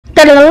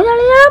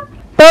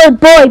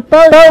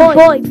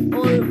boy.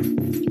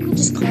 You can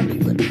just call me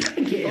good.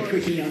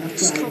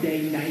 Just call me.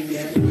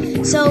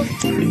 So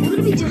we're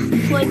gonna be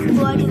playing a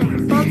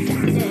bug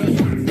today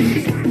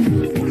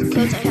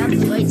because I have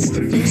the rights to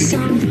do so,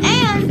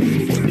 and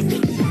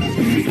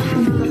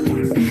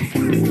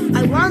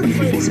I want to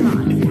play this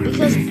mod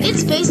because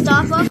it's based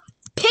off of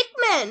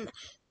Pikmin.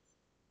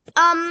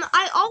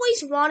 I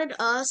always wanted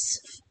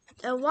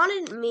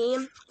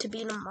me to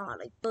be in a mod,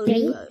 like Bird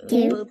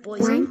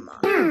Boys in a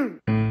mod.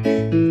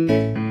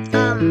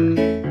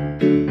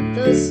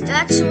 There's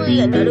actually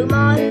another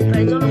mod, but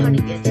I don't know how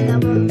to get to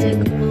that one. It's like a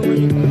little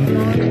way in the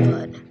mod,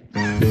 but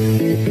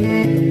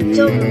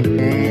don't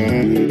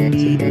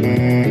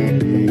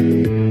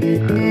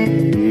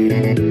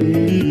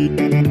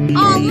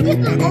oh, look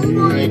at the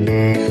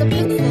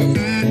Pikmin.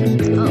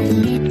 Oh.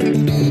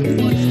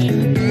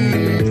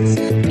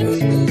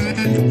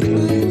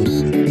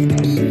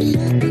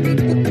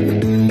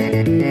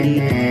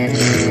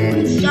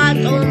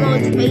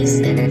 Almost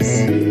basics.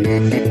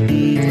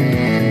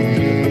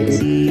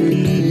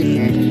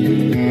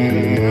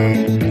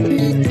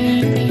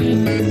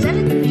 Is that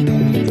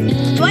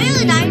do I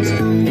have a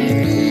dinosaur?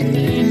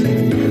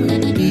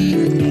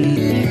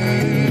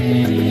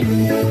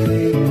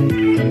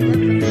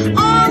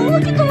 Oh,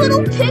 look at the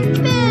little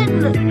Pikmin!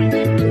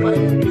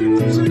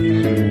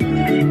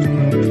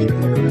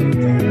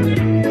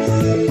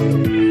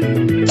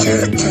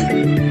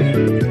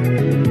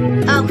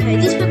 Okay,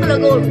 these Pikmin are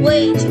going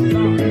way too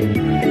far.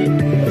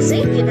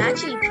 They can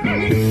actually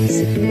practice.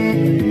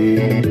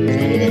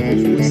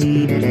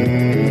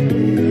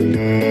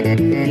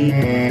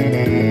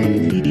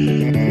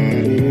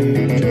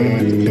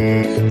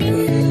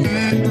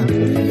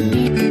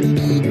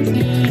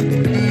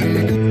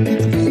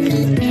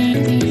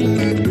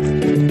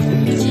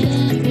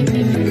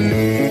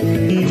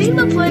 I think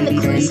about playing the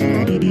crazy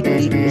mode.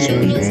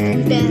 June is the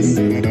best.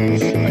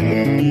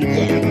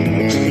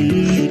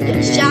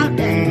 Yeah, shout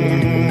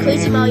that.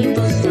 Crazy Mario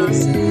Bros. Is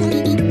awesome.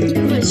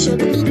 I'm gonna show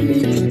them.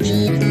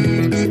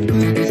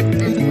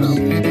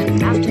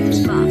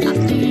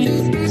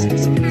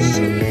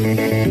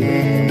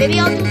 Maybe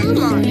I'll do blue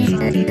mod.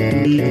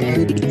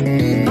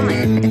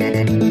 Fine.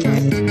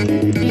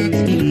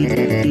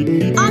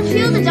 I'll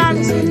kill the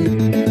dinosaur.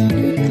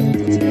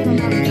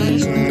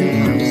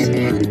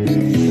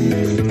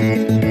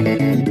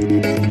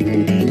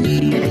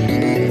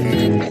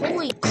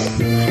 Holy crap.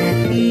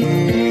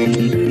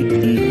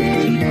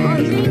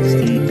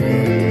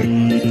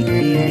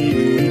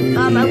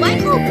 I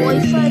like her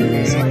boyfriend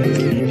is like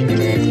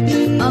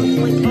up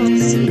like on the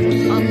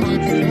ceiling, up on the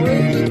floor,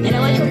 and I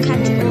like her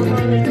catching all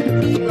her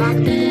black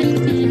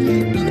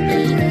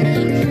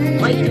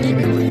white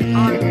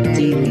on the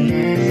table.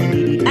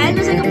 And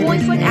there's like a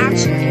boyfriend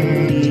action figure.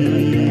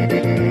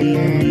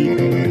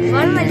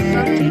 One of my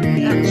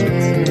fucking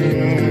actions.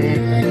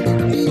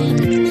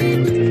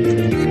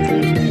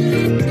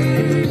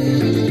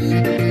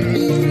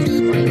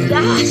 Oh my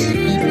gosh!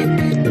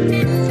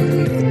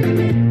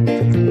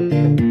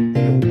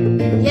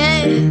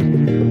 Yay!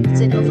 Is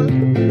it over?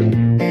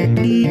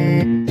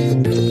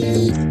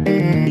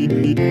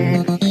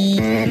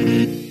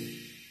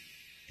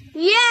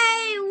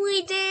 Yay! We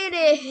did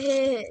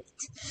it!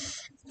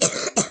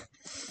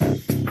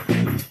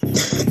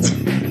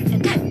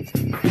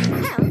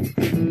 Now,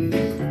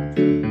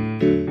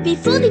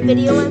 before the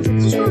video ends, I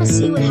just want to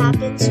see what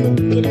happens when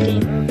you get a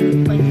gamer,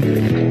 like,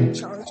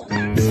 challenge.